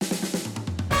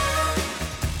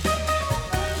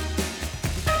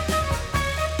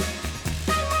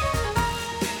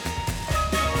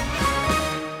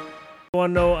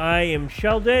Everyone know I am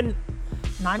Sheldon,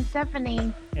 And I'm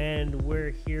Stephanie. and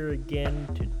we're here again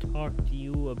to talk to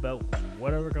you about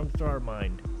whatever comes to our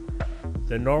mind.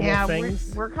 The normal Yeah,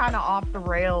 things. we're kind of off the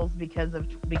rails because of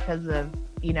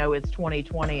it's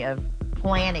 2020 of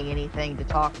planning anything to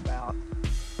talk about.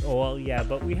 Oh, well, yeah,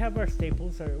 but we have our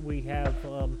staples. We have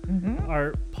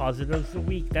our positives of the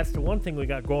week. That's the one thing we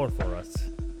got going for us.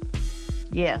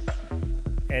 Yes.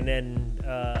 And then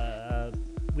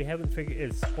we haven't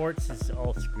figured. Sports is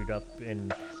all screwed up,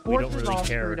 and we Sports don't is really all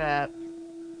care. screwed up.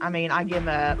 I mean, I give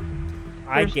up.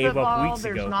 I There's gave football, up weeks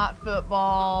there's ago. not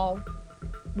football.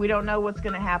 We don't know what's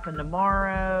going to happen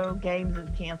tomorrow. Games is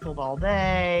canceled all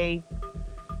day.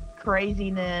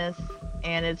 Craziness.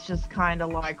 And it's just kind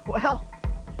of like, well,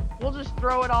 we'll just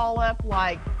throw it all up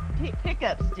like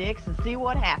pickup sticks and see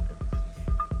what happens.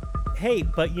 Hey,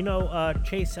 but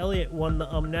Chase Elliott won the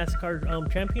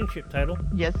NASCAR championship title.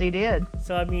 Yes, he did.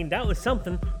 So, I mean, that was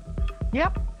something.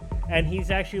 Yep. And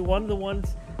he's actually one of the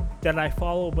ones that I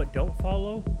follow but don't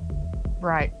follow.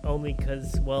 Right. Only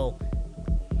because, well,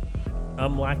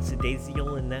 I'm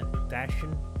lackadaisical in that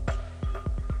fashion.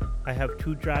 I have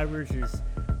two drivers. There's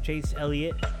Chase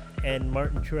Elliott and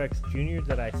Martin Truex Jr.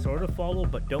 that I sort of follow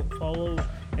but don't follow.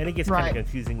 And it gets kind of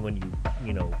confusing when you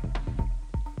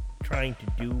trying to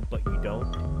do but you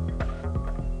don't.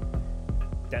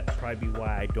 That'd probably be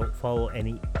why I don't follow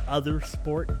any other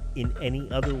sport in any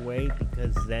other way,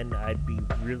 because then I'd be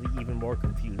really even more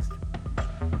confused.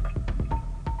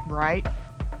 Right.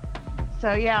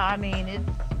 So yeah, I mean, it's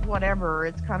whatever.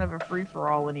 It's kind of a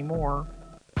free-for-all anymore.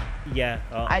 Yeah.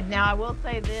 I will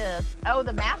say this. Oh,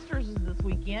 the Masters is this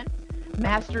weekend.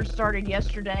 Masters started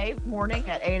yesterday morning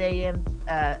at 8 a.m.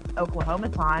 Oklahoma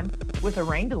time with a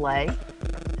rain delay.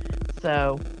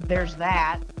 So there's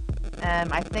that.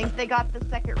 I think they got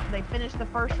they finished the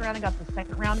first round and got the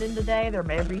second round in today. There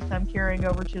may be some carrying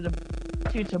over to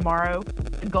tomorrow.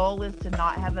 The goal is to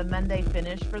not have a Monday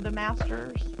finish for the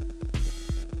Masters.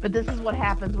 But this is what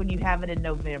happens when you have it in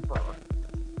November.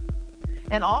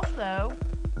 And also,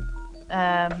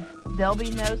 there'll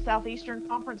be no Southeastern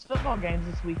Conference football games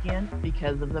this weekend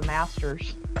because of the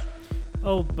Masters.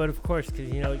 Oh, but of course,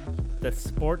 because, the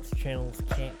sports channels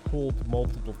can't hold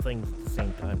multiple things at the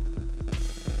same time.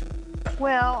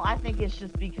 Well, I think it's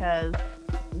just because,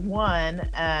 one,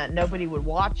 nobody would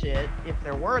watch it if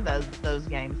there were those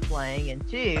games playing, and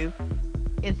two,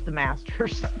 it's the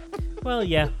Masters. Well,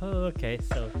 yeah. Oh, okay.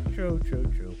 So, true.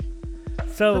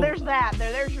 So there's that.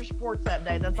 There's your sports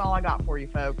update. That's all I got for you,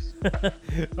 folks.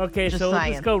 Okay, Just so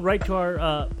saying. let's go right to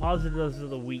our positives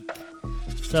of the week.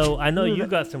 So I know you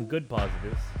got some good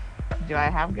positives. Do I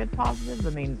have good positives? I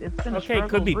mean, it's been a Okay, struggle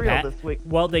could be real bad. this week.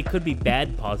 Well, they could be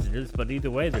bad positives, but either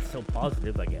way, they're still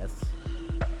positive, I guess.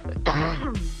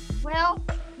 Well,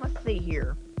 let's see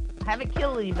here. I haven't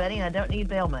killed anybody, and I don't need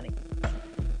bail money.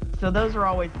 So those are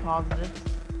always positives.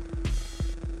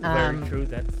 Very true.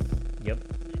 Yep.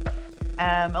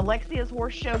 Alexia's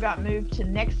horse show got moved to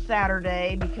next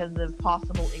Saturday because of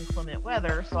possible inclement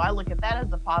weather. So I look at that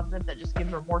as a positive that just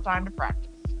gives her more time to practice.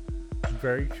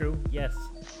 Very true. Yes.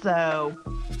 So,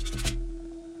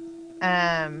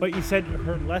 But you said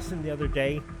her lesson the other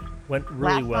day went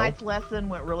really well. Last night's lesson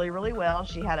went really, really well.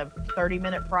 She had a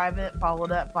 30-minute private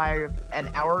followed up by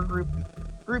an hour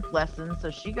group lesson.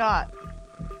 So she got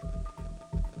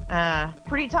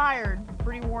pretty tired,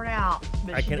 pretty worn out,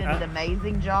 but she did an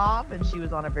amazing job, and she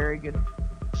was on a very good.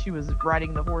 She was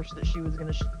riding the horse that she was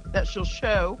gonna that she'll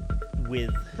show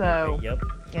with. So okay, yep.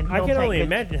 And I can only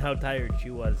imagine how tired she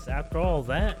was after all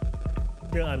that.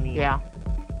 I mean, yeah.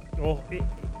 Well,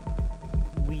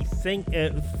 we think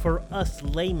for us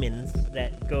laymen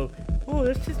that go, oh,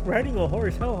 that's just riding a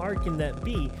horse. How hard can that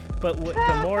be? But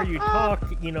the more you talk,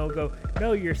 go,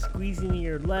 no, you're squeezing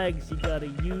your legs. You got to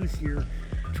use your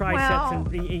triceps, and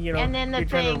and then you're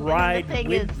trying to ride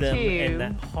with them, too, and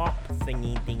that hop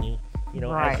thingy.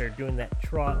 Right. As they're doing that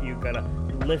trot, you gotta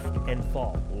lift and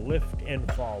fall,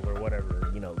 or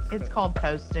whatever. It's called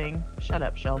posting. Shut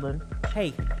up, Sheldon.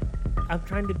 Hey, I'm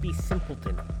trying to be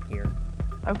simpleton here.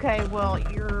 Okay, well,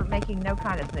 you're making no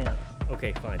kind of sense.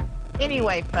 Okay, fine.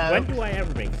 Anyway, folks. When do I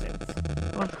ever make sense?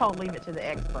 Well, it's called leave it to the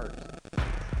experts.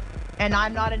 And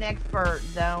I'm not an expert.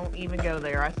 Don't even go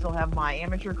there. I still have my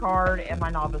amateur card and my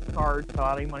novice card, so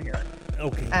I don't even want to hear it.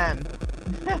 Okay.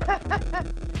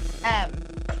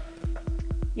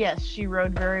 Yes, she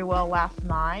rode very well last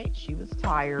night. She was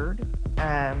tired.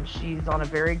 She's on a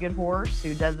very good horse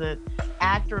who doesn't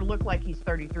act or look like he's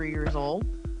 33 years old.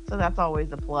 So that's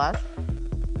always a plus.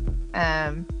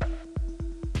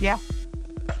 Yeah.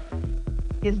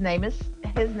 His name is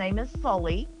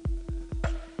Sully.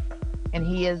 And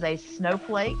he is a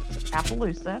snowflake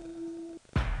Appaloosa.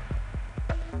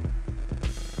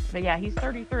 But yeah, he's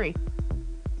 33.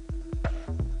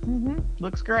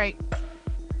 Looks great.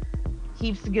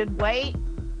 Keeps a good weight.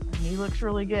 He looks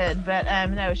really good. But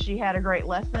no, she had a great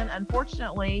lesson.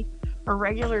 Unfortunately, her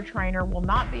regular trainer will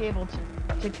not be able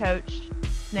to coach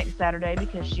next Saturday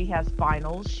because she has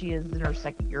finals. She is in her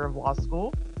second year of law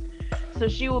school. So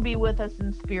she will be with us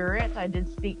in spirit. I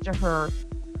did speak to her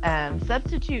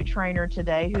substitute trainer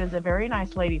today, who is a very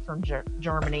nice lady from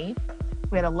Germany.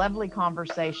 We had a lovely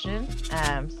conversation.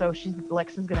 So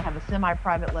Alexa's going to have a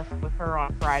semi-private lesson with her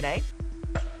on Friday.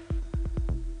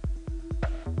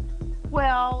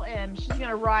 Well, and she's going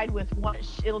to ride with one.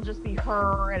 It'll just be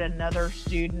her and another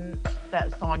student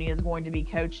that Sonia is going to be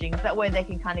coaching. That way they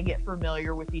can kind of get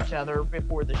familiar with each other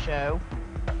before the show.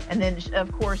 And then,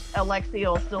 of course, Alexia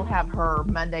will still have her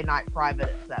Monday night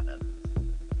private at 7.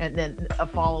 And then a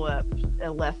follow-up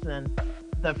lesson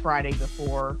the Friday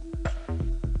before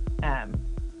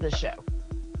the show.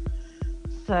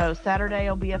 So Saturday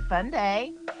will be a fun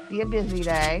day, be a busy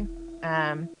day.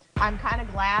 I'm kind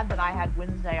of glad that I had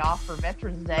Wednesday off for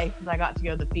Veterans Day because I got to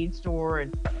go to the feed store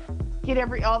and get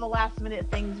all the last minute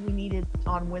things we needed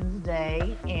on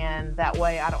Wednesday, and that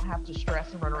way I don't have to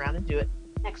stress and run around and do it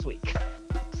next week.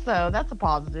 So that's a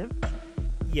positive.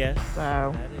 Yes,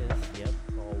 so that is. Yep,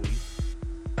 always.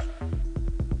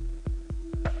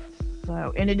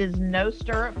 So, and it is no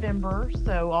stirrup-ember,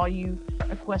 so all you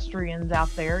equestrians out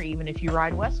there, even if you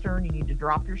ride Western, you need to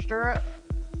drop your stirrups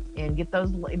and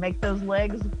make those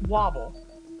legs wobble.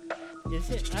 Is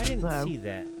it? I didn't see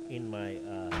that in my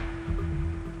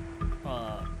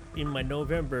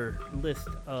November list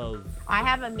of. I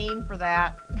have a meme for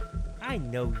that. I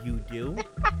know you do.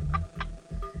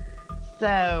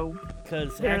 So,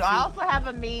 I also have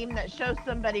a meme that shows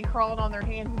somebody crawling on their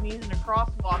hands and knees in a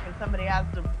crosswalk, and somebody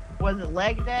asked them, "Was it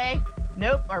leg day?"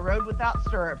 Nope, I rode without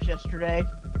stirrups yesterday.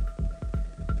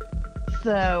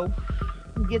 So,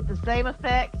 you get the same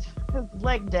effect as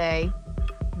leg day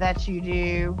that you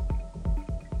do.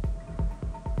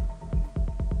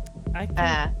 I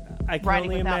can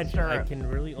only imagine. Stirrups. I can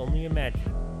really only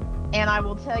imagine. And I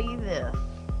will tell you this.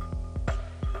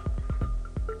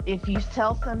 If you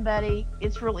tell somebody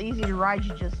it's real easy to ride,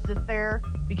 you just sit there,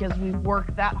 because we've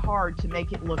worked that hard to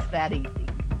make it look that easy.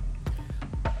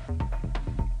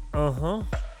 Uh-huh.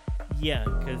 Yeah,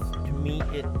 because to me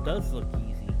it does look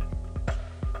easy.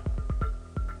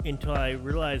 Until I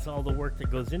realize all the work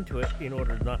that goes into it in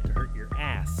order not to hurt your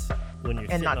ass when you're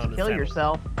sitting on the saddle. And not to kill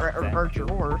yourself or hurt your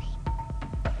horse.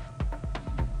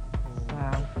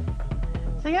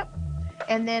 So, yep.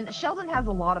 And then Sheldon has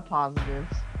a lot of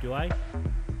positives. Do I?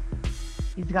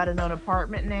 He's got his own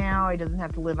apartment now. He doesn't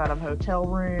have to live out of a hotel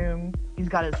room. He's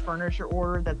got his furniture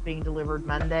order that's being delivered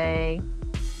Monday.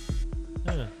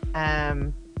 Huh.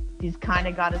 He's kind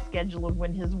of got a schedule of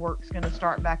when his work's going to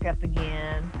start back up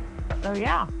again. So,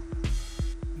 yeah.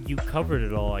 You covered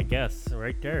it all, I guess,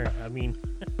 right there. I mean...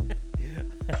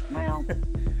 Well...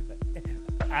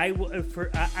 I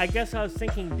guess I was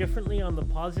thinking differently on the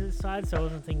positive side, so I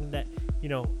wasn't thinking that,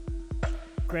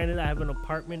 granted I have an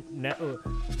apartment,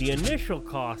 the initial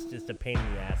cost is the pain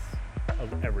in the ass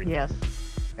of everything. Yes,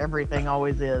 everything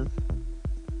always is.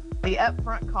 The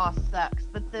upfront cost sucks,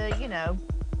 but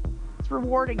it's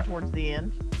rewarding towards the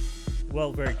end.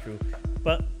 Well, very true.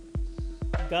 But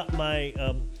got my,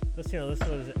 this was,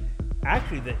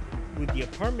 actually, with the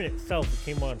apartment itself, it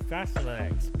came on faster than I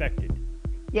expected.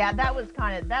 Yeah, that was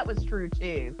true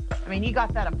too. I mean, you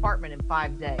got that apartment in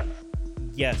 5 days.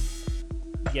 Yes,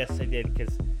 I did,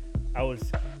 because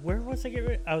where was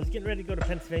I I was getting ready to go to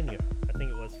Pennsylvania, I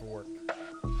think it was, for work.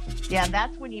 Yeah,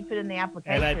 that's when you put in the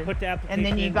application. And I put the application in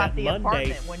and then you got the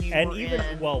Monday, apartment when you were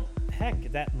in. Well, heck,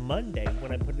 that Monday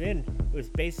when I put it in, it was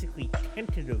basically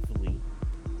tentatively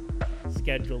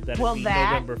scheduled that it would be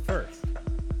November 1st.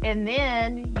 And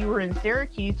then you were in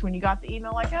Syracuse when you got the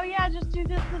email like, oh yeah, just do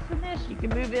this, and this. You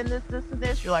can move in this, and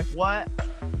this. You're like, what?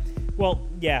 Well,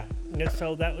 yeah.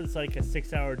 So that was like a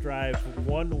 6-hour drive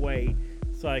one way,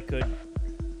 so I could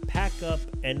pack up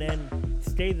and then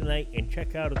stay the night and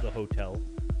check out of the hotel,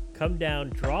 come down,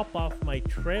 drop off my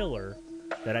trailer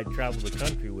that I traveled the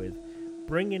country with,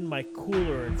 bring in my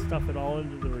cooler and stuff it all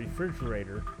into the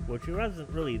refrigerator, which wasn't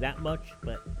really that much,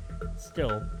 but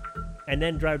still. And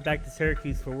then drive back to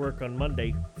Syracuse for work on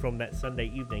Monday from that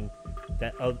Sunday evening,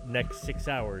 that next 6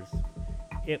 hours.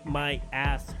 My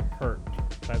ass hurt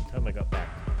by the time I got back.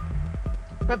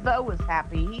 But Bo was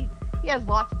happy. He has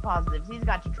lots of positives. He's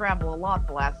got to travel a lot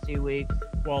the last 2 weeks.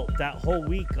 Well, that whole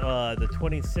week, the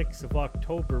 26th of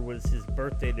October was his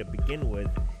birthday to begin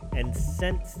with. And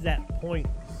since that point,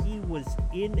 he was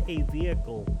in a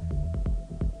vehicle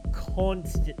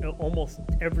almost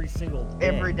every single day.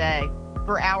 Every day.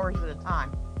 for hours at a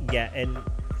time. Yeah, and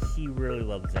he really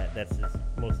loves that. That's his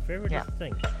most favorite Yeah.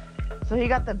 thing. So he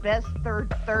got the best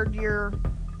third year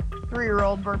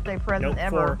 3-year-old birthday present Nope,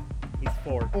 ever. 4. He's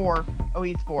 4. 4. Oh,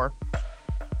 he's 4.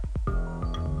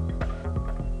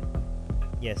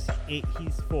 Yes,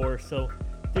 he's 4. So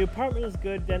the apartment is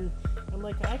good. Then I'm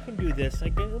like, I can do this. I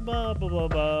get blah blah blah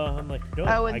blah. I'm like, no,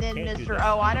 Oh, and I then can't do Mr. this.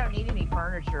 Oh, I don't need any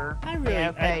furniture. I really, Yeah,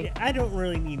 okay. I don't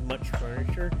really need much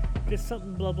furniture. Just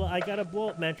something blah blah. I got a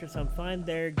blow-up mattress. I'm fine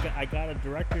there. I got a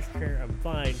director's chair. I'm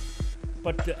fine.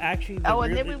 But actually,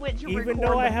 And then we went to even record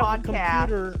though I the have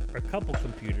podcast. a couple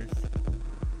computers,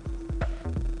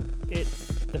 it's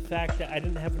the fact that I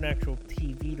didn't have an actual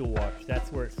TV to watch.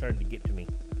 That's where it started to get to me.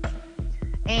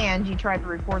 And you tried to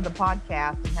record the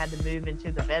podcast and had to move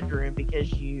into the bedroom because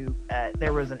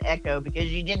there was an echo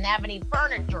because you didn't have any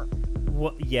furniture.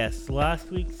 Well, yes,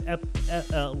 last week's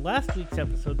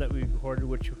episode that we recorded,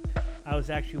 which I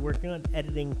was actually working on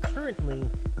editing currently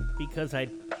because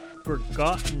I'd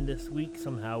forgotten this week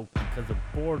somehow because of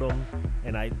boredom,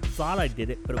 and I thought I did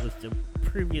it, but it was the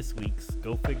previous week's.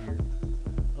 Go figure.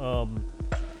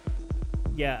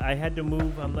 Yeah, I had to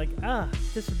move. I'm like,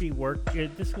 this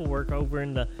will work over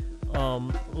in the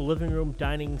living room,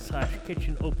 dining /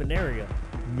 kitchen open area.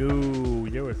 No,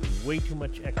 there was way too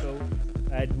much echo.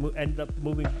 I ended up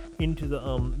moving into the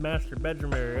master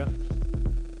bedroom area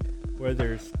where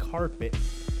there's carpet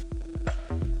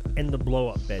and the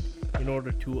blow-up bed in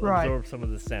order to absorb some of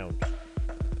the sound.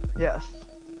 Yes.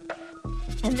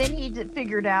 And then he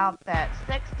figured out that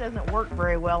sex doesn't work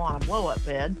very well on a blow-up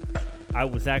bed. I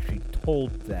was actually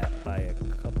told that by a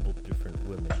couple different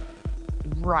women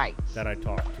Right. that I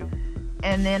talked to.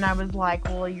 And then I was like,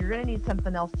 well, you're going to need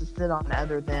something else to sit on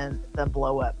other than the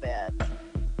blow-up bed.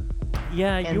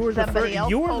 Yeah, And you were the somebody first. else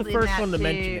You were told the him first that one to too.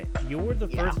 mention it. You were the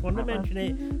Yeah. first one to mention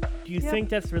it. Do you Yep. think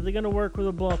that's really going to work with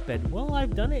a blow-up bed? Well,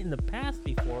 I've done it in the past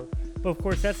before, but of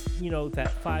course that's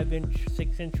that 5-inch,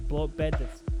 6-inch blow-up bed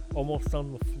that's almost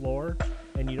on the floor,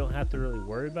 and you don't have to really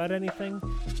worry about anything.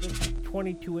 It's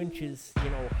 22 inches,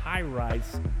 high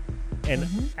rise, and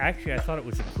actually I thought it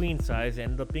was a queen size. It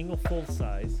ended up being a full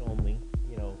size only.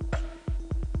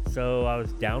 So I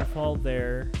was downfall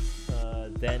there.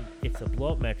 Then it's a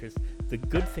blow-up mattress. The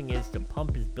good thing is the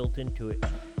pump is built into it.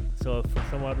 So if for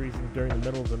some odd reason during the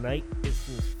middle of the night this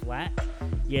is flat,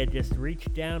 just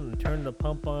reach down and turn the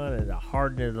pump on and it'll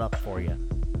harden it up for you.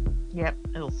 Yep,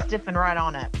 it'll stiffen right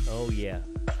on up. Oh yeah.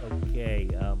 Okay.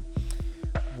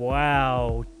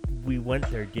 Wow. We went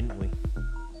there, didn't we?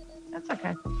 That's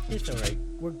okay. It's all right.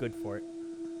 We're good for it.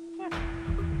 Yeah.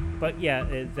 But yeah,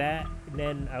 that. And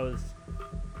then I was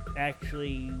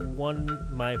actually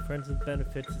my friends with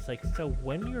benefits is like, so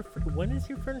when is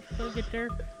your furniture gonna get there?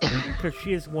 Because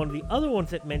she is one of the other ones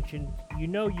that mentioned, you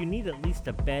need at least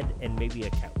a bed and maybe a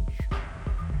couch.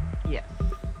 Yes.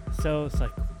 So it's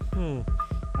like,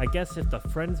 I guess if the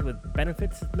friends with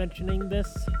benefits is mentioning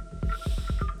this,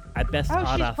 I best Oh,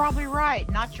 oughta. she's probably right.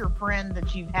 Not your friend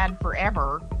that you've had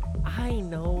forever. I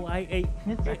know.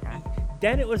 It's okay.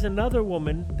 Then it was another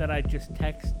woman that I just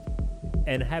texted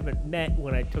and haven't met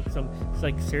when I took some. It's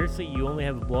like, seriously, you only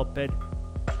have a blow-up bed?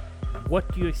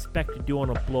 What do you expect to do on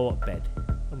a blow-up bed?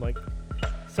 I'm like,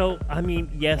 so, I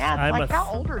mean, yes, Yeah, it's I'm like, how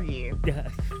old are you?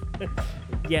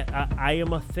 I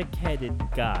am a thick-headed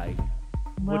guy.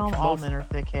 Well, which all most- men are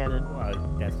thick-headed.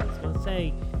 That's what I was going to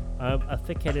say. I'm a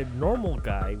thick-headed normal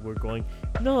guy. We're going,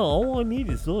 no, all I need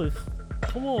is this.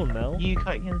 Come on now. You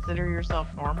consider yourself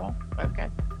normal? Okay.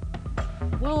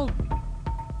 Well,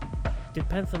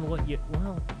 depends on what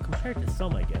compared to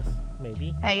some, I guess,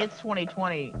 maybe. Hey, it's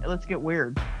 2020. Let's get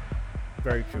weird.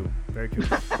 Very true. Very true.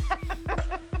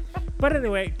 But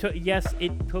anyway, yes,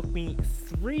 it took me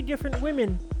 3 different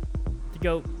women to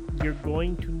go, you're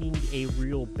going to need a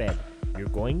real bed. You're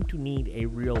going to need a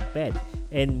real bed.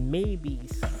 And maybe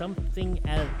something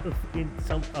in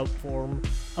some form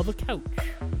of a couch.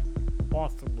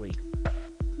 Possibly.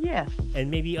 Yes. And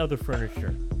maybe other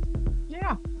furniture.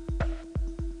 Yeah.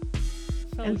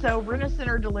 And so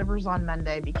Rent-A-Center delivers on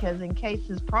Monday because in case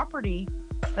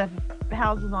the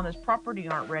houses on his property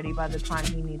aren't ready by the time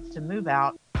he needs to move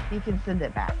out, he can send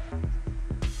it back.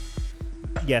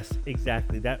 Yes,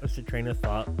 exactly. That was the train of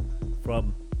thought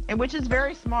from... And which is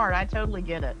very smart. I totally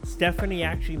get it. Stephanie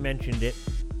actually mentioned it.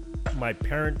 My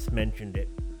parents mentioned it.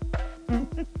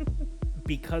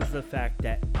 Because of the fact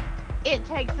that... It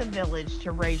takes a village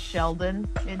to raise Sheldon.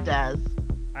 It does.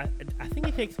 I think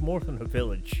it takes more than a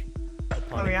village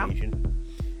upon occasion.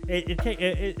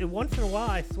 It once in a while,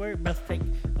 I swear it must take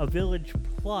a village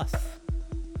plus,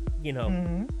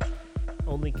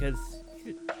 only because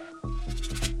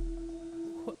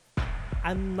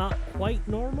I'm not quite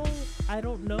normal. I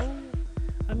don't know.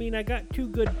 I mean, I got two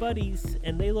good buddies,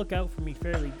 and they look out for me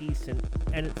fairly decent,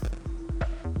 and it's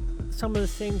some of the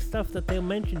same stuff that they'll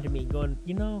mention to me, going,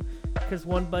 because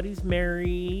one buddy's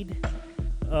married,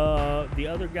 the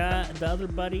other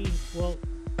buddy, well,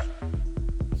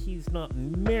 he's not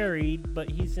married, but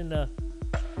he's in a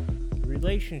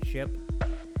relationship,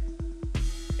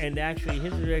 and actually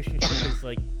his relationship is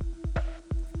like,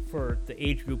 for the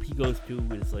age group he goes to,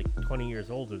 is like 20 years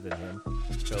older than him,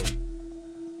 so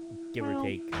give or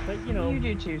take. But you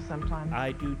do too sometimes.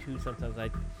 I do too sometimes.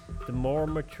 The more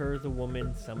mature the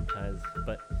woman sometimes,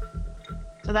 but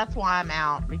so that's why I'm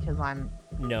out, because I'm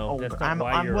older. That's not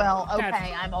why you're.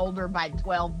 I'm older by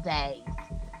 12 days.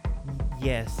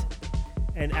 Yes,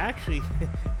 and actually,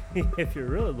 if you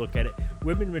really look at it,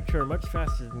 women mature much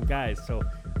faster than guys. So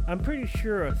I'm pretty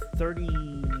sure a 30.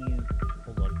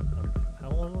 Hold on, how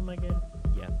old am I again?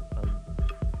 Yeah,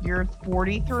 you're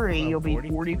 43. I'm You'll be 43.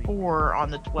 44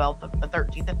 on the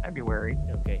 13th of February.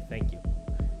 Okay, thank you.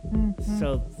 Mm-hmm.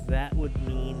 So that would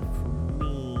mean for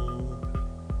me,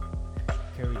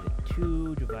 carry the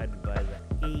 2 divided by the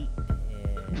 8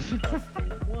 and plus the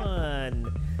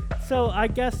 1. So I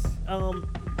guess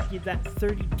that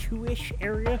 32-ish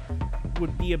area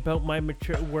would be about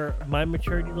where my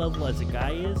maturity level as a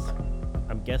guy is.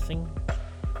 I'm guessing.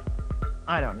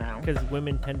 I don't know. Because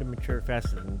women tend to mature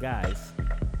faster than guys.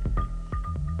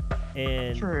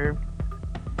 And True.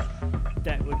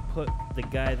 that would put the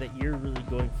guy that you're really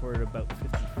going for at about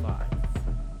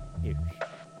 55-ish.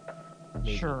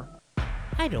 Maybe. Sure.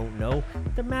 I don't know.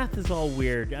 The math is all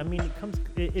weird. I mean,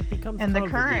 it becomes. And the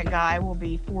current convoluted. guy will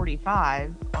be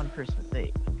 45 on Christmas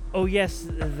Eve. Oh yes,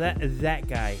 that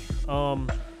guy.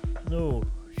 No.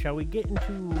 Shall we get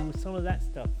into some of that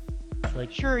stuff?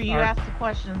 Like, Sure, you ask the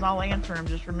questions, I'll answer them.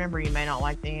 Just remember, you may not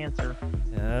like the answer.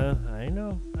 I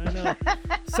know.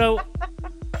 So,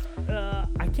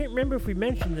 I can't remember if we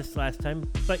mentioned this last time,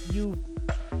 but you've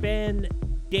been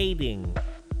dating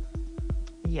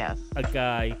Yes. a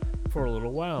guy for a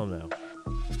little while now.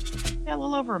 Yeah, a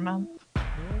little over a month.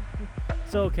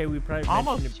 So okay, we probably mentioned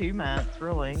Almost him. 2 months,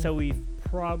 really. So we've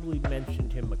probably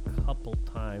mentioned him a couple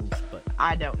times, but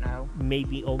I don't know.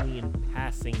 maybe only in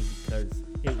passing because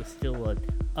it was still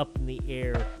up in the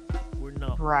air. We're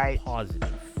not Right.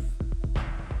 positive.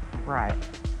 Right.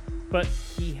 But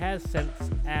he has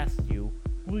since asked you,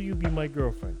 will you be my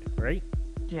girlfriend, right?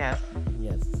 Yes.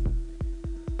 Yes.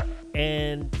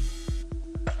 And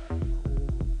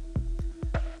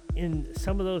in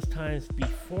some of those times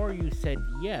before you said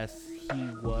yes, he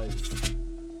was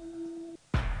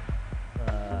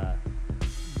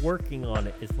working on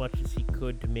it as much as he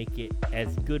could to make it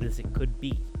as good as it could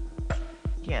be.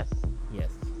 Yes. Yes.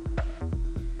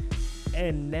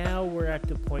 And now we're at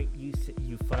the point you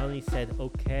finally said,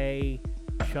 okay,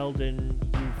 Sheldon,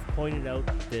 you've pointed out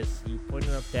this, you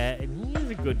pointed out that, and he is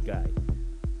a good guy.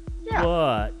 Yeah.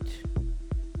 But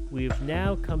we've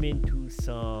now come into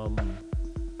some,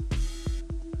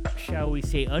 shall we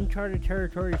say, uncharted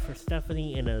territory for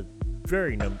Stephanie in a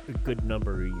very good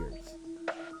number of years.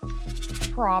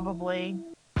 Probably.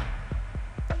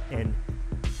 And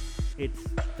it's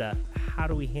the how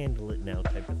do we handle it now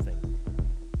type of thing.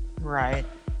 Right.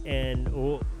 And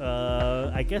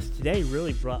I guess today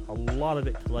really brought a lot of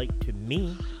it to light to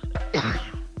me.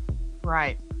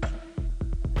 Right.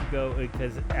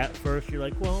 Because at first you're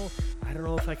like, well, I don't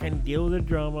know if I can deal with the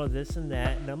drama, this and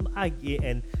that, and I get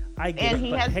And it.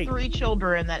 he But has hey, 3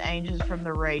 children that ranges from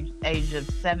the age of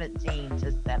 17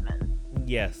 to 7.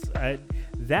 yes,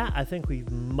 that I think we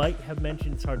might have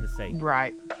mentioned. It's hard to say.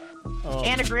 Right.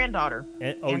 And a granddaughter.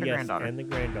 And a yes, granddaughter. and the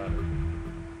granddaughter.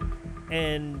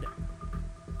 And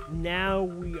now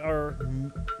we are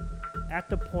at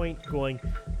the point going,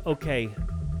 okay,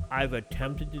 I've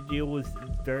attempted to deal with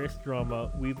various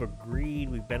drama. We've agreed.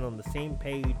 We've been on the same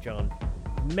page on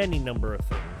many number of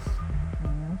things.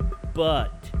 Mm-hmm.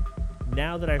 But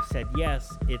now that I've said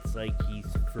yes, it's like he's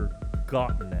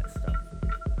forgotten that stuff.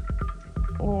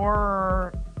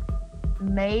 Or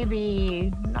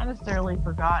maybe not necessarily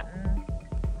forgotten.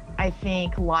 I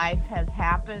think life has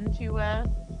happened to us.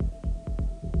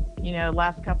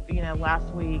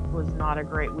 Last week was not a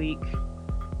great week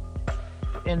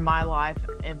in my life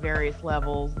at various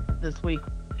levels. This week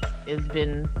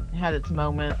had its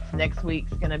moments. Next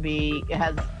week's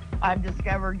I've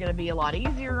discovered gonna be a lot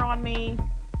easier on me,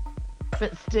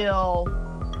 but still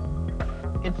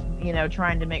it's,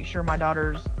 trying to make sure my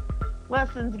daughter's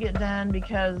lessons get done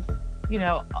because,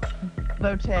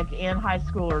 Votech and high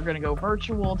school are going to go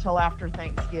virtual till after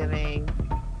Thanksgiving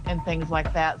and things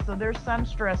like that. So there's some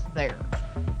stress there.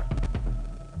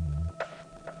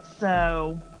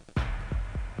 So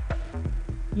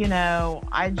you know,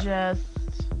 I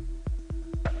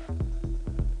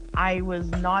was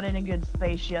not in a good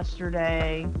space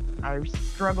yesterday. I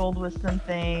struggled with some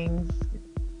things,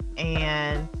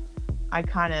 and I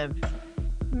kind of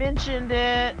mentioned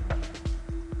it,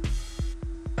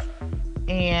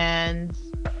 and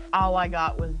all I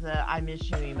got was the I miss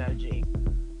you emoji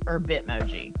or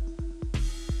Bitmoji.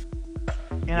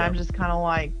 And I'm just kind of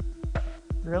like,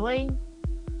 really?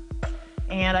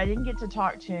 And I didn't get to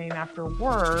talk to him after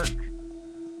work.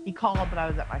 He called, but I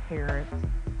was at my parents'.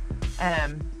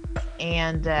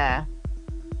 And I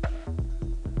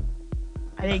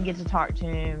didn't get to talk to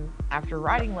him after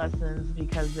writing lessons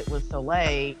because it was so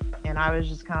late. And I was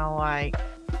just kind of like,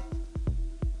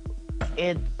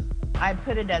 I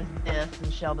put it as this,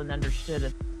 and Sheldon understood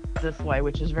it this way,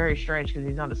 which is very strange because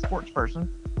he's not a sports person.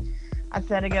 I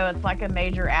said, it's like a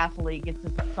major athlete gets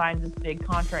signed this big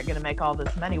contract, going to make all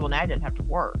this money. Well, now I didn't have to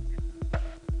work.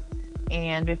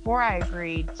 And before I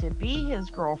agreed to be his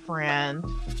girlfriend,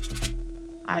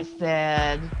 I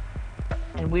said,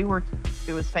 and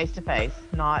it was face to face,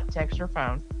 not text or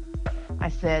phone. I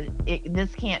said,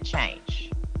 this can't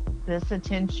change. This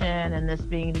attention and this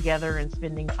being together and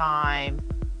spending time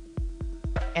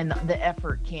and the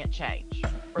effort can't change,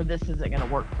 or this isn't going to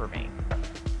work for me.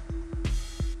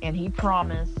 And he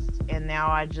promised, and now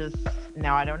I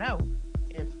don't know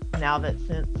now that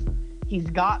since he's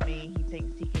got me, he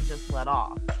thinks he can just let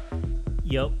off.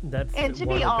 Yep, that's and to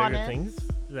one be of the honest, bigger things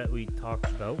that we talked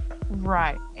about.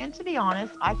 Right. And to be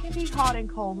honest, I can be hot and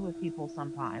cold with people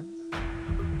sometimes.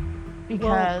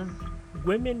 Because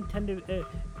women tend to,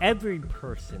 every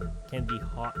person can be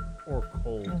hot or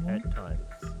cold at times.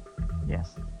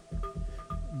 Yes.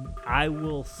 I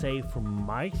will say from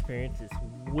my experience is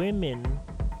women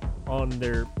on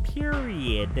their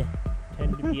period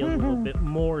tend to be a little bit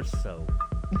more so.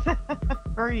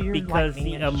 Because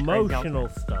the emotional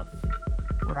stuff.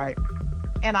 Right.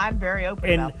 And I'm very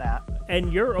open about that.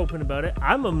 And you're open about it.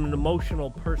 I'm an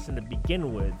emotional person to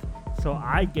begin with, so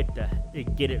I get to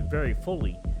get it very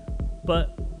fully.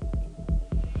 But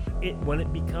when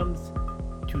it becomes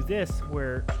to this,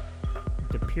 where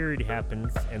the period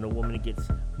happens and a woman gets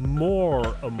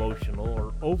more emotional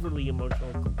or overly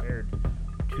emotional compared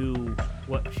to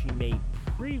what she may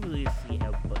previously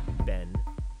have been.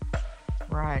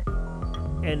 Right.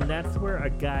 And that's where a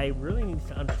guy really needs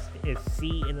to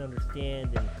see and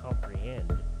understand and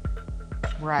comprehend.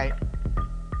 Right.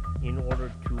 In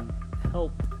order to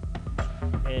help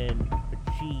and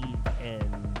achieve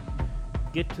and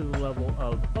get to the level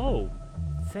of,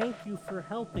 thank you for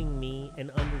helping me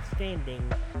and understanding.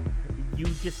 You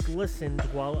just listened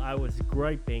while I was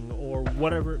griping or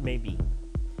whatever it may be.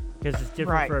 Because it's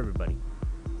different for everybody.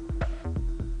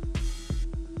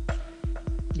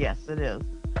 Yes, it is.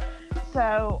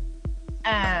 So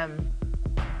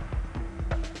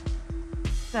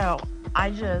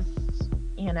I just,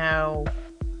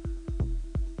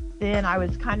 then I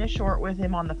was kind of short with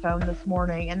him on the phone this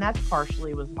morning, and that's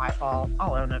partially was my fault.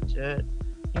 I'll own up to it.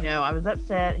 I was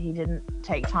upset he didn't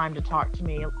take time to talk to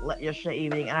me yesterday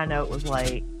evening, and I know it was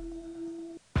late.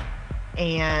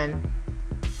 And,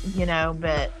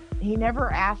 but he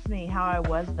never asked me how I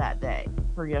was that day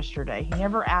for yesterday. He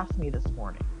never asked me this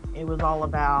morning. It was all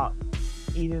about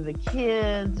either the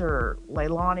kids or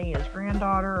Leilani, his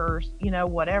granddaughter, or,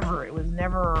 whatever. It was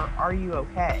never, are you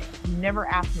okay? He never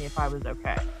asked me if I was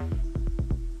okay.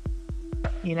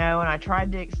 And I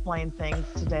tried to explain things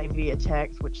today via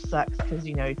text, which sucks because,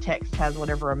 text has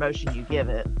whatever emotion you give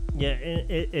it. Yeah,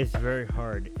 it's very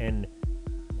hard. And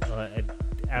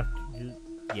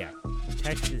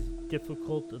text is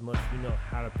difficult unless you know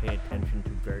how to pay attention to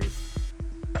various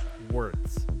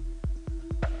words.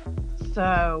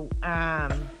 So,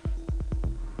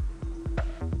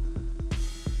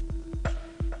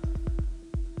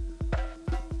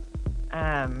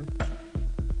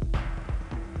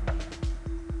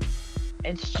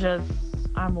 it's just,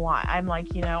 I'm like, I'm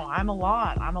a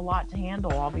lot to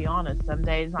handle. I'll be honest. Some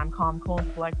days I'm calm, cool,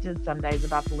 and collected. Some days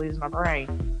about to lose my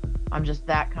brain. I'm just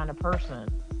that kind of person.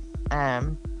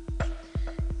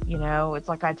 It's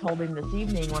like I told him this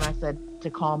evening when I said to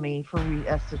call me for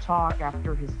us to talk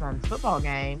after his son's football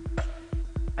game.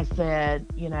 I said,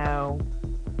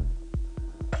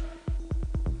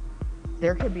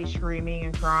 there could be screaming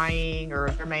and crying,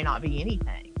 or there may not be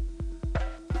anything.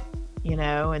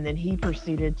 And then he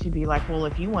proceeded to be like, well,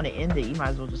 if you want to end it, you might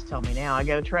as well just tell me now. I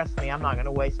go, trust me, I'm not going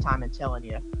to waste time in telling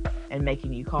you and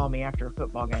making you call me after a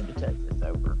football game to tell you it's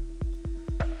over.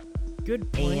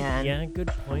 Good point. Good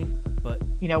point. But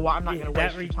I'm not going to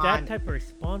waste your time. That type of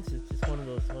response is just one of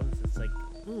those ones that's like,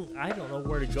 I don't know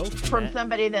where to go from that.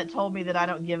 somebody that told me that I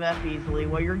don't give up easily.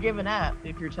 Well, you're giving up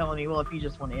if you're telling me, well, if you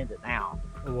just want to end it now.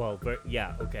 Well, but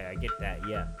yeah, okay, I get that.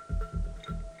 Yeah.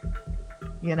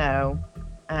 You know,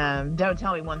 don't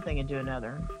tell me one thing and do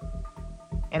another.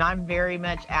 And I'm very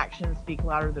much actions speak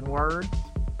louder than words.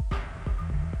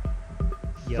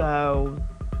 Yep. So,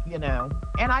 you know,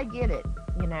 and I get it.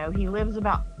 You know, he lives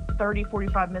about 30,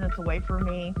 45 minutes away from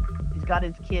me. He's got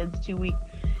his kids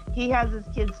he has his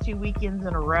kids 2 weekends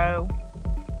in a row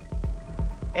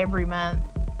every month.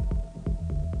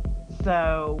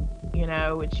 So, you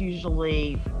know, it's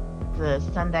usually the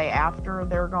Sunday after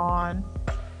they're gone.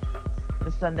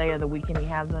 The Sunday of the weekend he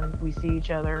has them, we see each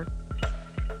other.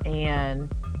 And,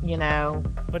 you know,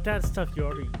 But that stuff you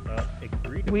already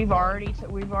agreed upon. we've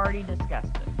already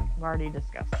discussed it. We've already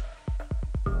discussed it.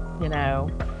 You know,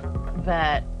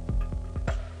 but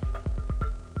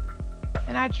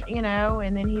and you know,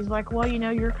 and then he's like, well, you know,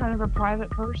 you're kind of a private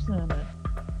person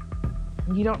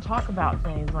and you don't talk about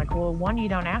things. Like, well, one, you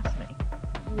don't ask me.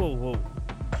 Whoa.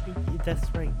 That's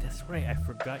right. I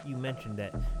forgot you mentioned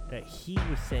that he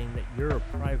was saying that you're a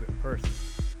private person.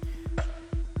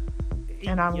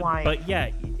 And I'm like, but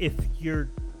yeah, if you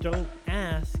don't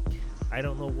ask, I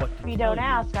don't know what to tell you. If you don't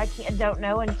ask, I don't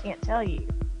know and can't tell you.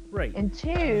 Right. And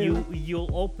two,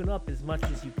 you'll open up as much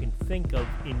as you can think of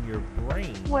in your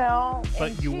brain. Well,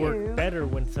 but and you two, work better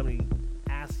when somebody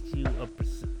asks you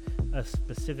a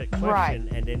specific question, right,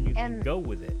 and then you can go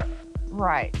with it.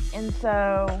 Right. And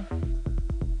so,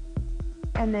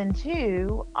 and then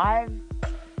two, I've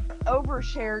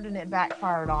overshared and it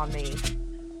backfired on me.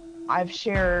 I've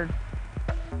shared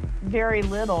very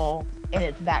little and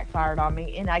it's backfired on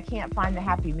me, and I can't find the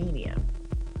happy medium,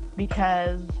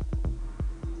 because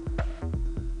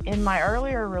in my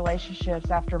earlier relationships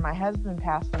after my husband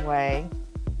passed away,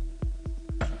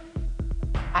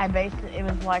 it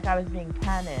was like I was being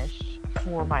punished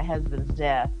for my husband's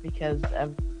death, because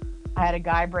I had a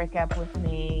guy break up with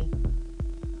me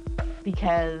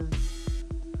because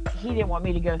he didn't want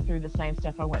me to go through the same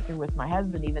stuff I went through with my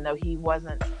husband, even though he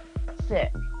wasn't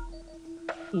sick.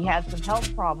 He had some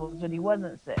health problems, but he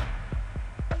wasn't sick.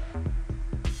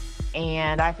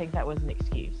 And I think that was an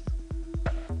excuse.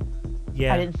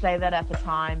 Yeah. I didn't say that at the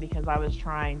time because I was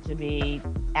trying to be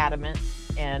adamant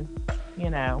and, you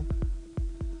know,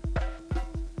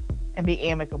 and be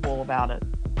amicable about it.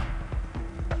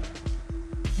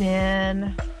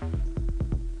 Then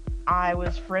I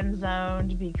was friend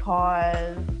zoned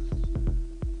because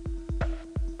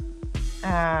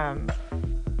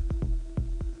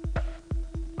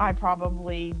I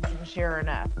probably didn't share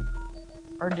enough,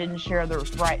 or didn't share the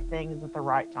right things at the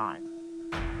right time.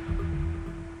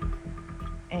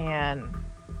 And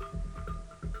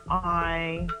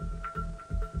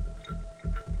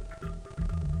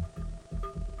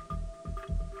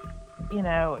you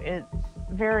know, it's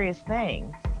various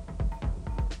things,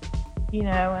 you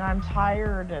know, and I'm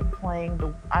tired of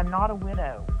I'm not a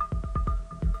widow.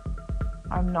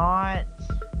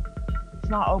 It's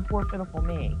not, oh, poor pitiful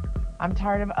me. I'm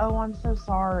tired of, oh, I'm so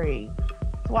sorry.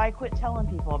 That's why I quit telling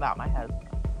people about my husband.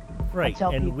 Right. I tell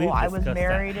and people I was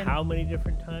married in how many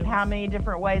different times? How many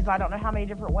different ways? I don't know how many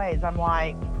different ways. I'm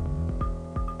like,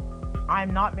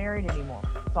 I'm not married anymore.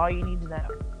 That's all you need to know.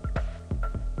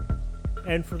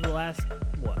 And for the last,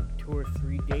 2 or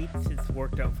 3 dates, it's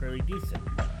worked out fairly decent.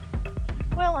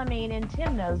 Well, I mean, and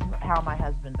Tim knows how my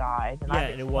husband died, and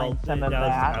I've explained some of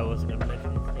that. I wasn't going to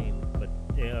mention his name, but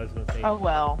yeah, I was going to say. Oh,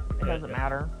 well, it doesn't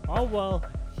matter. Oh, well,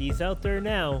 he's out there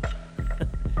now.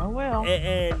 Oh, well.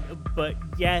 But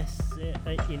yes,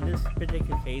 in this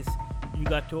particular case, you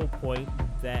got to a point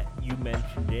that you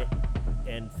mentioned it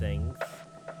and things.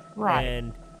 Right.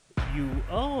 And you,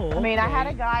 I mean, I had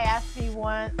a guy ask me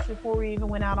once before we even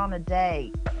went out on a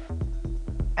date,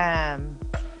 how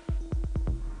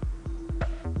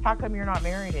come you're not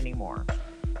married anymore?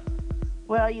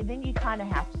 Well, then you kind of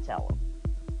have to tell him.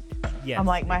 Yes, I'm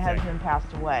like, my husband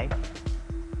passed away.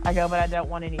 I go, but I don't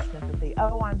want any sympathy.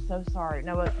 Oh, I'm so sorry.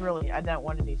 No, it's really, I don't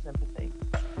want any sympathy.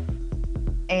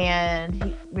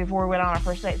 And before we went on our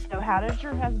first date, so how did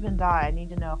your husband die? I need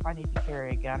to know if I need to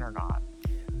carry a gun or not.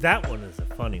 That one is a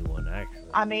funny one, actually.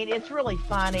 I mean, it's really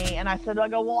funny. And I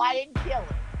go, well, I didn't kill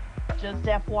him. Just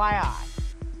FYI.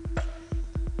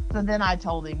 So then I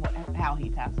told him how he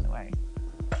passed away.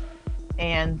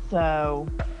 And so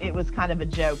it was kind of a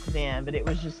joke then, but it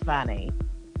was just funny.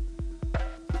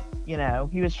 You know,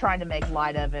 he was trying to make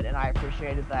light of it, and I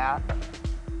appreciated that.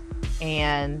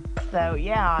 And so,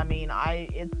 yeah, I mean,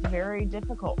 it's very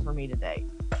difficult for me to date.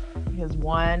 Because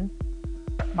one,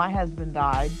 my husband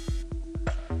died,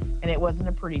 and it wasn't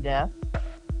a pretty death.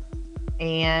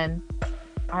 And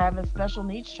I have a special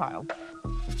needs child.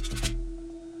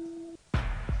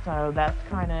 So that's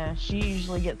kind of, she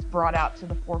usually gets brought out to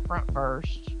the forefront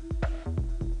first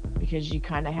because you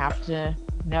kind of have to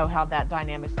know how that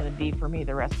dynamic's going to be for me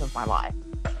the rest of my life.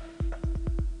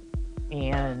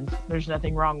 And there's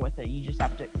nothing wrong with it. You just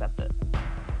have to accept it.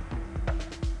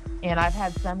 And I've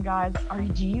had some guys,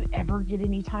 do you ever get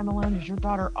any time alone? Is your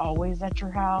daughter always at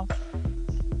your house?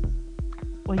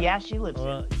 Well, yeah, she lives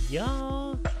here.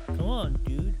 Yeah. Come on,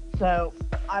 dude. So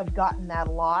I've gotten that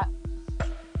a lot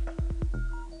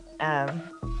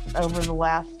over the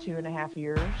last 2.5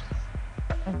 years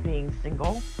of being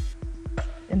single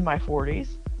in my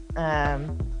 40s.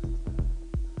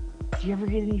 Do you ever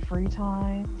get any free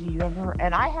time? Do you ever?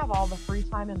 And I have all the free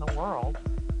time in the world.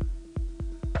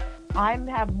 I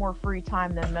have more free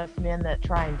time than most men that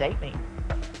try and date me.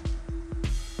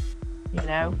 You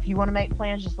know, if you want to make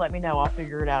plans, just let me know. I'll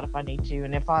figure it out if I need to.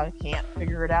 And if I can't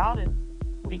figure it out, and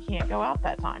we can't go out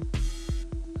that time.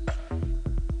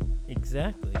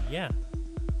 Exactly, yeah.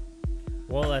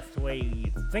 Well, that's the way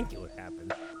you'd think it would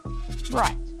happen.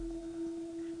 Right.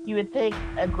 You would think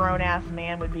a grown-ass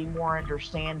man would be more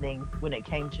understanding when it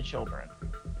came to children.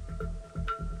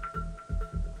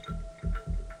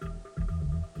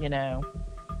 You know?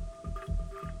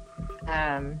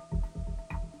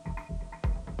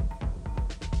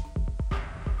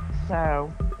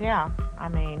 So, yeah. I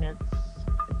mean, it's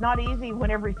not easy when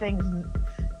everything's,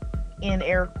 in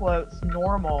air quotes,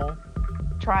 normal.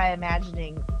 Try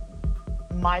imagining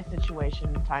my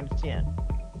situation times 10.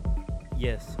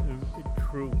 Yes,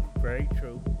 true, very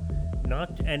true.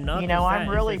 Not you know, I'm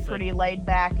really pretty laid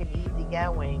back and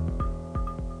easygoing.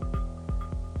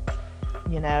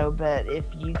 You know, but if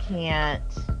you can't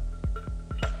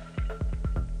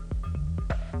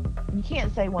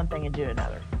say one thing and do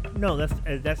another. No, that's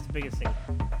the biggest thing.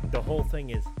 The whole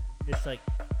thing is, it's like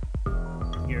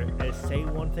you're say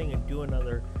one thing and do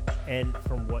another, and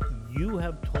from what you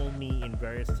have told me in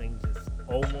various things, it's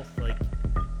almost like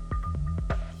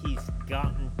he's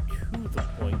gotten to the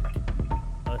point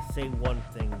of say one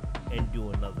thing and do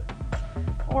another.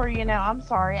 Or, you know, I'm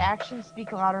sorry, actions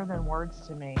speak louder than words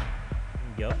to me.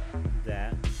 Yep,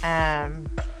 that.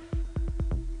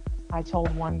 I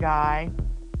told one guy,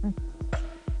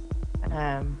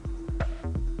 I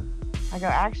go,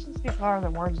 actions speak louder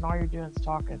than words, and all you're doing is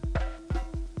talking.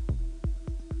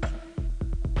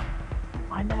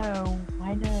 I know,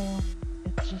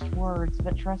 it's just words,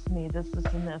 but trust me, this,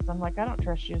 and this. I'm like, I don't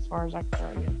trust you as far as I can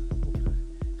throw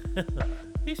you.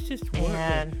 It's just words.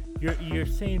 And you're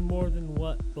saying more than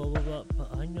what, blah, blah, blah,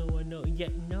 but I know, yeah,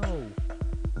 no.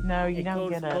 No, you don't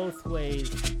get it. It goes both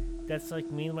ways. That's like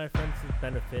me and my friends with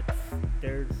benefits.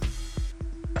 There's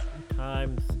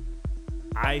times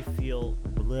I feel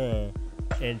blah,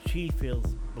 and she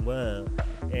feels blah,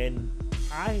 and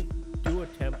I do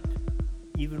attempt,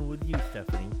 even with you,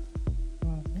 Stephanie,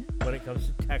 when it comes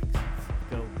to texts,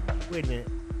 go, wait a minute,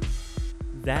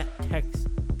 that text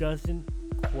doesn't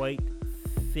quite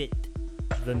fit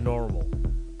the normal.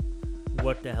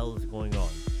 What the hell is going on?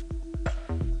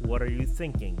 What are you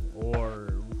thinking?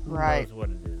 Or who knows what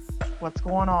it is? What's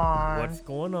going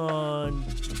on?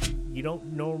 You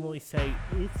don't normally say,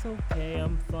 it's okay,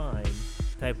 I'm fine,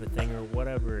 type of thing, or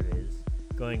whatever it is.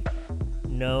 Going,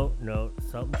 no,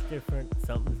 something's different.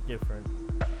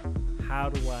 How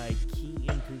do I key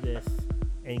into this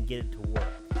and get it to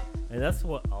work? And that's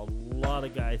what a lot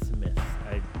of guys miss,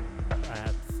 I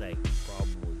have to say,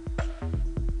 probably.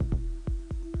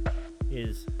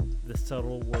 Is the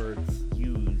subtle words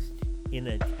used in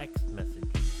a text message.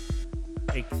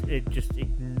 It just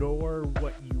ignore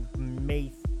what you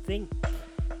may think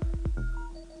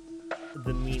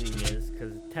the meaning is,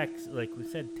 because text, like we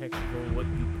said, text is only what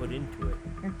you put into it.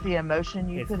 It's the emotion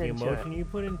you put into it. It's the emotion you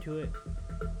put into it.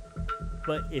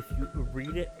 But if you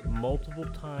read it multiple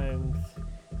times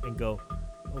and go,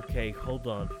 okay, hold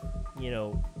on,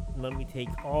 let me take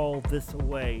all this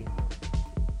away,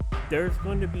 there's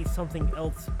going to be something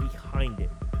else behind it.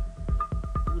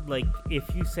 Like, if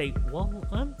you say, well,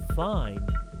 I'm fine.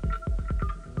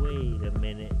 Wait a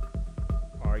minute.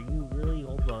 Are you really?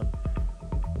 Hold on.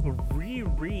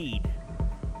 Reread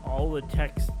all the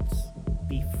texts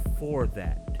before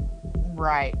that.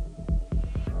 Right.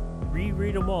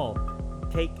 Reread them all.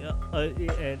 Take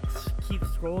and keep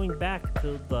scrolling back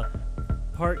to the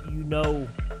part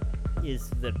is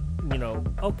the,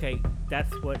 okay,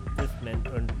 that's what this meant.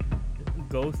 And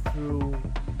go through,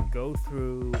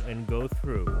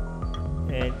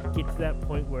 and get to that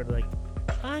point where, like,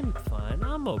 I'm fine,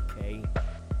 I'm okay.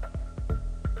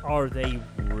 Are they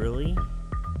really?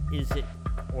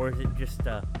 Or is it just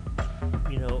a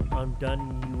I'm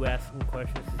done you asking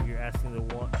questions if you're asking the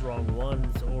wrong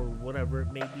ones or whatever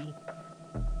it may be.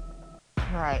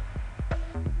 Right.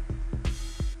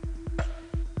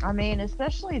 I mean,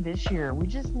 especially this year, we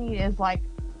just need, as like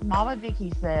Mama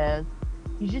Vicky says,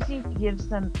 you just need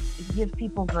to give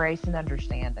people grace and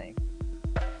understanding.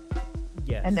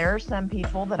 Yes. And there are some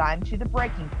people that I'm to the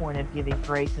breaking point of giving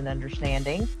grace and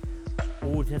understanding.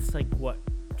 Oh, that's like what?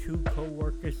 2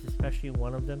 co-workers, especially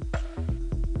one of them?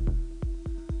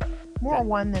 More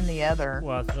one than the other.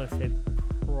 Well, I was going to say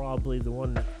probably the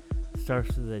one that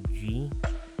starts with a G.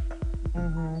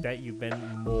 Mm-hmm. That you've been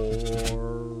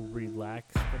more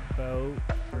relaxed about,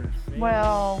 per se.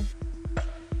 Well,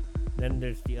 then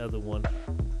there's the other one.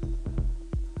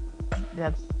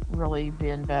 That's really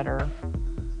been better.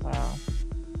 So,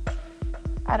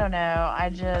 I don't know. I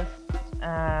just,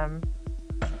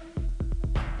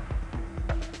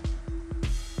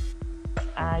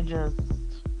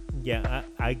 Yeah,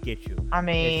 I get you. I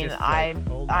mean, like,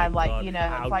 I like, God,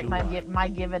 it's like my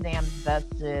give a damn's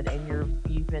busted, and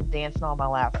you've been dancing on my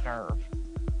last nerve.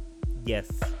 Yes.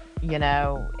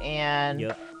 And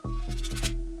yep.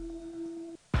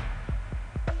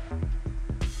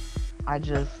 I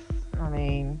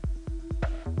mean,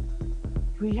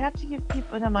 we have to give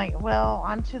people, and I'm like, well,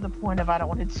 I'm to the point of I don't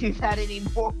want to do that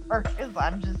anymore because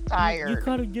I'm just tired. You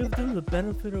gotta give them the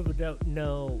benefit of a doubt.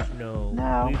 No.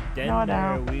 We've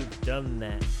done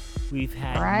that. We've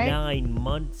had 9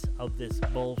 months of this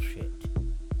bullshit.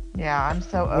 Yeah, I'm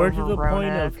so We're over to the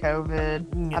Rona, point of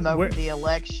COVID. I'm over the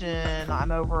election.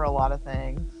 I'm over a lot of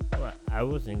things. Well, I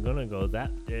wasn't gonna go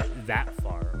that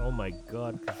far. Oh my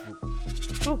God!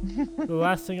 The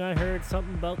last thing I heard,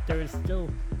 something about there is still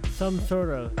some sort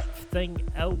of thing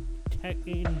out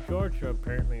in Georgia,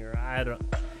 apparently, or I don't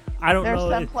know. There's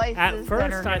some places at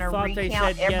first that are going to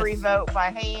recount every vote by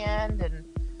hand, and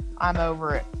I'm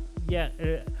over it. Yeah.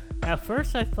 At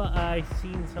first, I thought I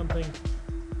seen something.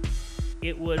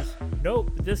 It was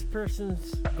nope. This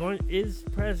person's is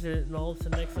president, and all of a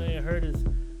sudden, next thing I heard is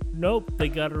nope. They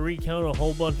got to recount a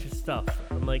whole bunch of stuff.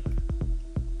 I'm like,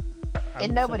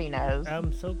 and nobody knows.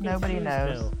 I'm so confused. Nobody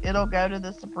knows. Now. It'll go to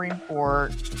the Supreme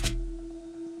Court.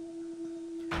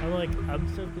 I'm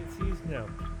so confused now.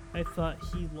 I thought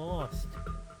he lost.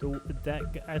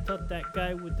 I thought that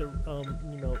guy with the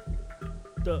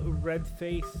the red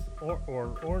face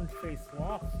or orange face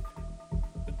lost.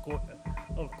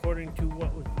 According to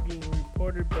what was being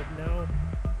reported, but now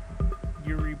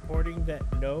you're reporting that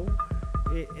no,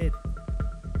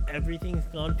 everything's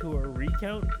gone to a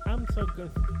recount. I'm so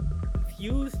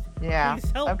confused. Yeah.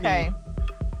 Please help me.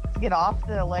 Let's get off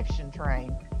the election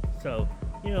train. So,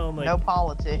 I'm like, no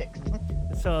politics.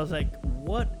 So I was like,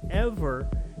 whatever,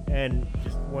 and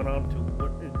just went on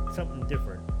to something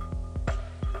different.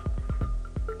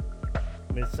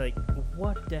 And it's like,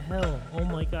 what the hell? Oh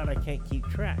my God, I can't keep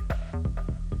track.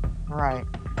 Right.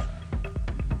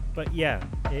 But yeah,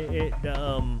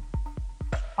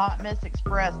 Hot Mess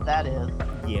Express, that is.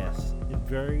 Yes,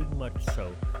 very much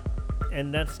so.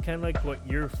 And that's kind of like what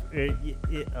you're,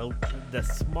 the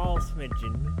small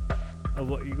smidgen of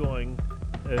what you're going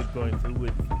through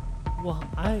with, well,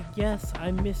 I guess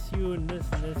I miss you and this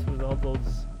with all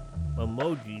those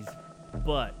emojis,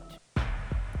 but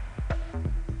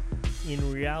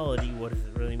in reality, what does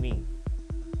it really mean?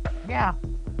 Yeah.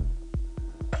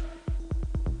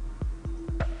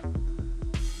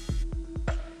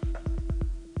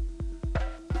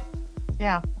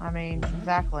 Yeah, I mean,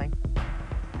 exactly.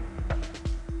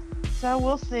 So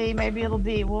we'll see. Maybe we'll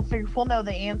know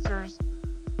the answers.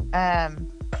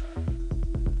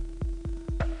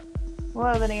 We'll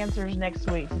have the answers next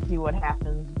week to see what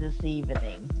happens this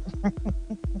evening.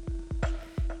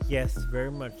 Yes,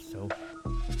 very much so.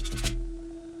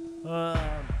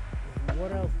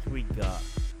 What else we got?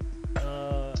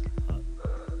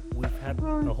 We've had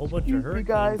a whole bunch of hurricanes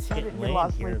guys. hit I didn't get a land lot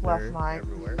of here, sleep there, last night.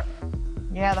 everywhere.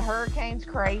 Yeah, the hurricane's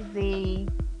crazy.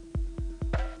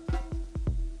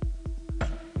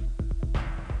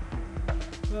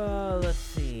 Let's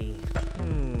see.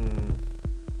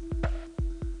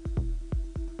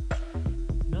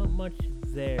 Not much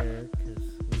there, because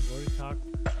we've already talked.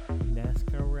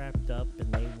 NASCAR wrapped up,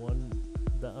 and they won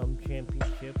the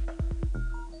championship.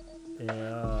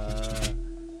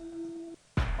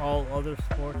 All other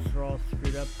sports are all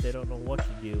screwed up. They don't know what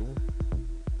to do.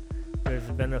 There's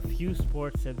been a few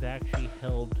sports that have actually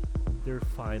held their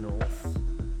finals,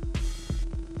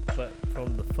 but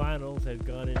from the finals have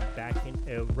gone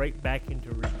right back into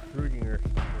recruiting or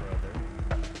other,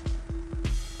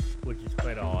 which is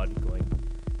quite odd. Going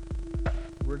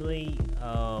really,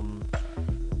 from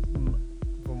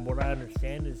what I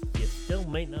understand, is you still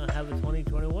might not have a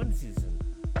 2021 season,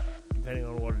 depending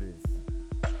on what it is.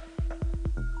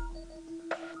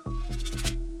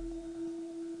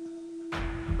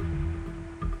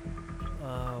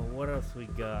 What else we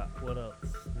got? What else?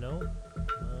 No?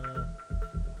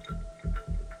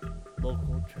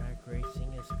 Local track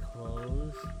racing is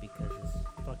closed because it's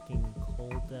fucking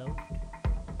cold out.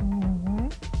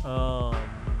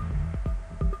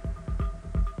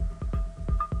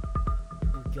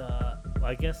 We got,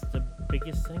 I guess the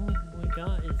biggest thing we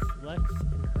got is Lex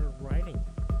and her riding.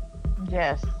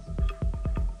 Yes.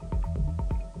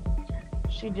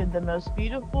 She did the most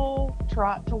beautiful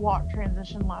trot to walk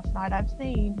transition last night I've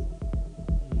seen.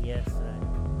 Yes,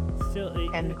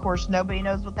 and of course nobody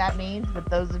knows what that means, but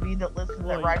those of you that listen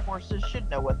that ride horses should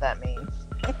know what that means.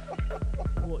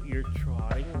 Well, you're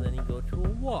trotting and then you go to a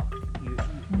walk.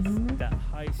 It's that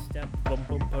high step, bum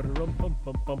bum bum bum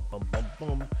bum bum bum bum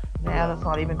bum. Yeah, that's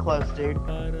not even close, dude.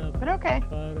 But okay.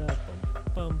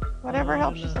 Whatever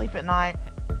helps you sleep at night.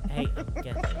 Hey, I'm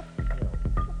guessing.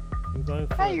 You're going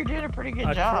for you're doing a pretty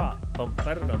good job. Trot. Bum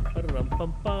ba-da-dum, ba-da-dum,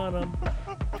 bum ba-dum,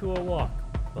 to a walk.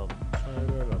 Bum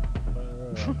ba-da-dum,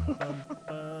 ba-da-dum, bum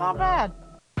ba-dum. Not bad.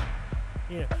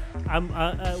 Yeah,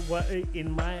 what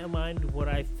in my mind, what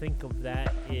I think of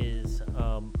that is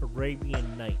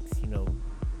Arabian Nights.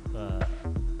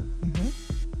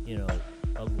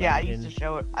 Aladdin. Yeah, I used to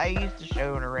show it. I used to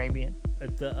show an Arabian.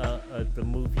 The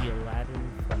movie Aladdin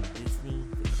from Disney,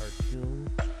 the cartoon.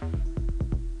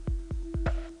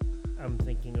 I'm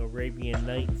thinking Arabian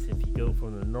Nights if you go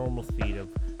from the normal speed of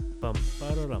bum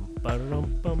ba-da-dum,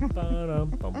 ba-da-dum, bum ba-dum,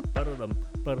 bum ba-da-dum,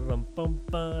 ba-da-dum, bum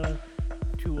ba-dum,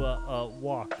 to a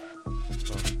walk. Bum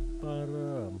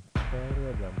ba-da-dum,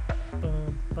 ba-da-dum,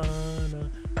 bum ba-dum.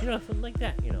 Something like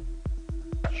that,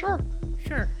 Sure.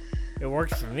 It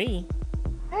works for me.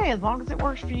 Hey, as long as it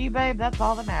works for you, babe, that's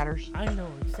all that matters. I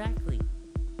know, exactly.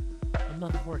 I'm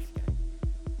not the horse guy.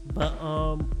 But,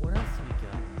 what else do we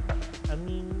got? I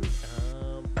mean,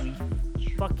 we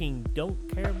fucking don't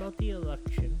care about the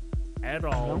election at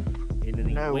all. Nope. In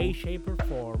any way, shape, or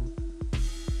form.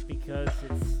 Because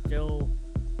it's still,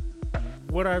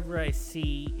 whatever I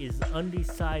see is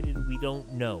undecided, we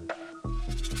don't know.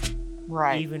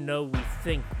 Right. Even though we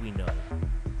think we know.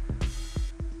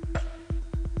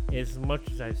 As much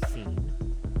as I've seen.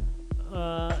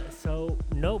 So,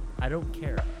 nope, I don't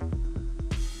care.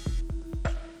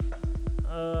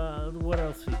 What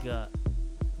else we got?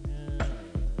 No.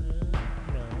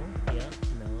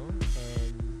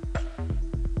 And,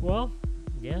 well,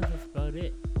 yeah, that's about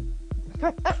it.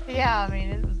 Yeah, I mean,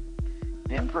 it's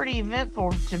been pretty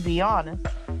eventful, to be honest.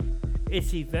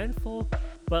 It's eventful,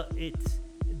 but it's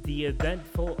the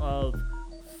eventful of,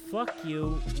 fuck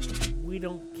you, we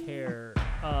don't care.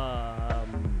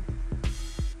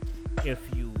 If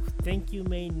you think you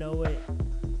may know it,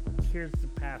 here's the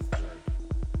password.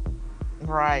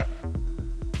 Right.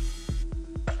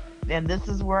 And this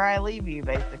is where I leave you,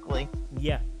 basically.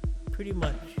 Yeah, pretty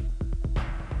much.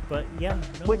 But yeah.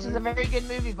 Which is a very good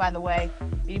movie, by the way.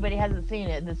 If anybody hasn't seen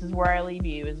it, This Is Where I Leave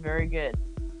You is very good.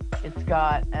 It's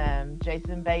got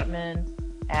Jason Bateman,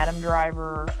 Adam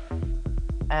Driver,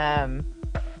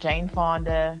 Jane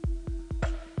Fonda,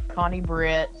 Connie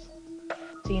Britt,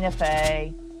 Tina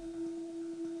Fey,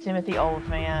 Timothy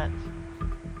Olyphant.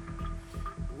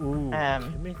 Ooh,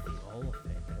 Timothy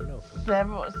Olyphant. I know.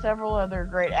 Several other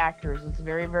great actors. It's a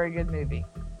very, very good movie.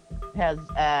 It has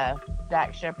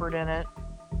Dak Shepard in it.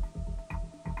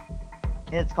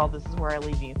 It's called This Is Where I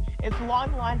Leave You. It's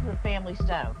along the lines of Family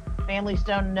Stone. Family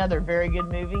Stone, another very good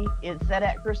movie. It's set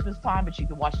at Christmas time, but you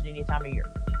can watch it any time of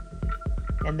year.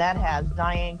 And that has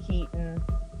Diane Keaton,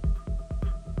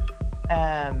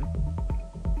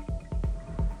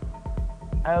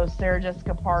 Sarah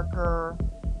Jessica Parker,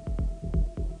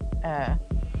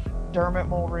 Dermot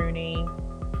Mulroney,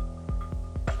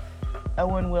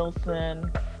 Owen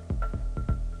Wilson,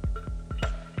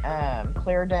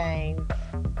 Claire Danes,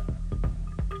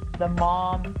 the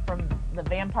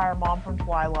vampire mom from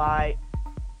Twilight,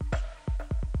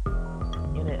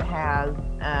 and it has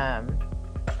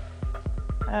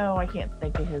I can't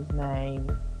think of his name.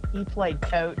 He played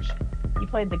Coach. He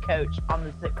played the coach on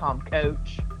the sitcom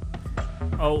Coach.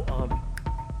 Oh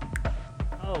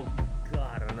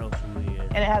God, I don't know who he is.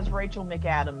 And it has Rachel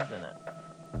McAdams in it.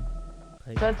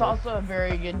 So it's also a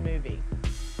very good movie.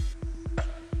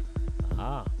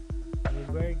 I mean,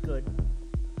 very good.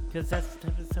 Because that's the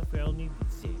type of stuff we all need to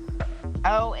see.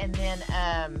 Oh, and then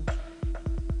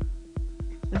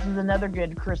this is another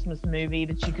good Christmas movie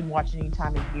that you can watch any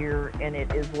time of year, and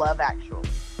it is Love Actually.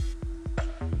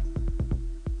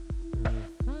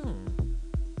 All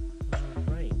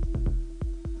right.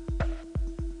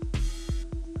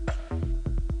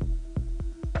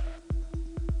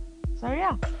 So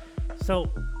yeah. So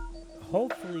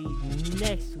hopefully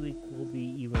next week we'll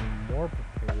be even more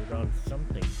prepared on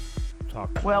something to talk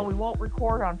about. Well, we won't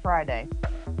record on Friday,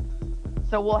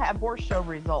 so we'll have horse show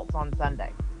results on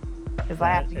Sunday. Because I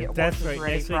have to get horses ready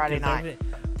next week, Friday night.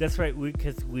 That's right,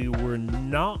 because we were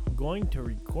not going to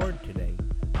record today.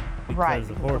 Right, Because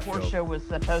the horse show was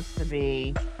supposed to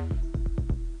be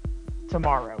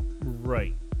tomorrow.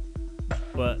 Right.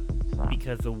 But So.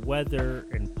 because of weather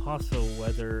and possible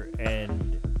weather,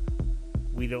 and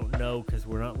we don't know because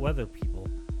we're not weather people,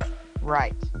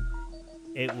 Right,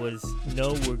 it was,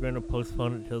 no, we're going to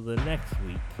postpone it till the next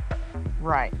week.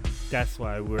 right, That's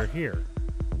why we're here.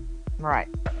 right.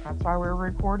 That's why we're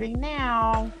recording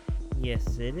now.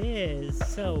 Yes, it is.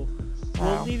 So, So,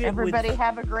 we'll leave it everybody with...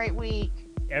 have a great week.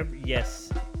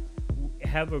 Yes.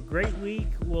 Have a great week.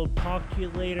 We'll talk to you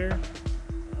later.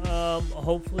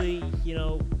 Hopefully,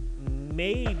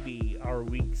 maybe our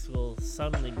weeks will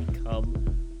suddenly become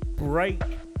bright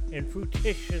and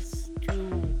fruititious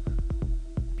to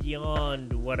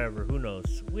beyond whatever. Who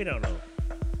knows? We don't know.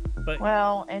 But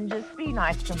Well, and just be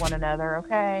nice to one another,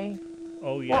 okay?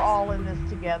 oh yes, We're all in this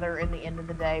together. In the end of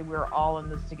the day, we're all in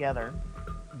this together.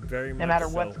 very much. No matter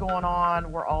so. what's going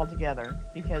on, we're all together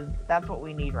because that's what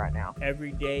we need right now.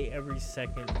 Every day, every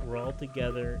second, we're all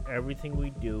together. Everything we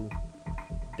do.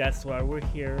 That's why we're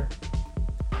here.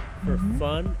 For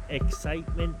fun,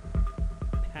 excitement,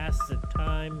 pass the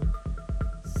time.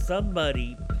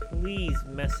 Somebody please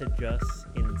message us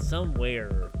in some way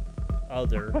or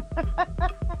other.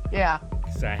 Yeah,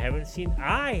 Because I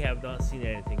have not seen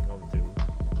anything come through.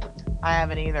 I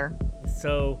haven't either.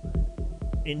 So,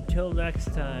 until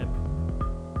next time,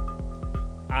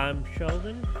 I'm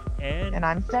Sheldon, And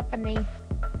I'm Stephanie.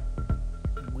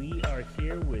 we are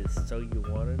here with So You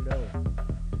Want to Know.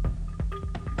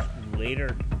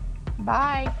 Later.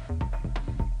 Bye.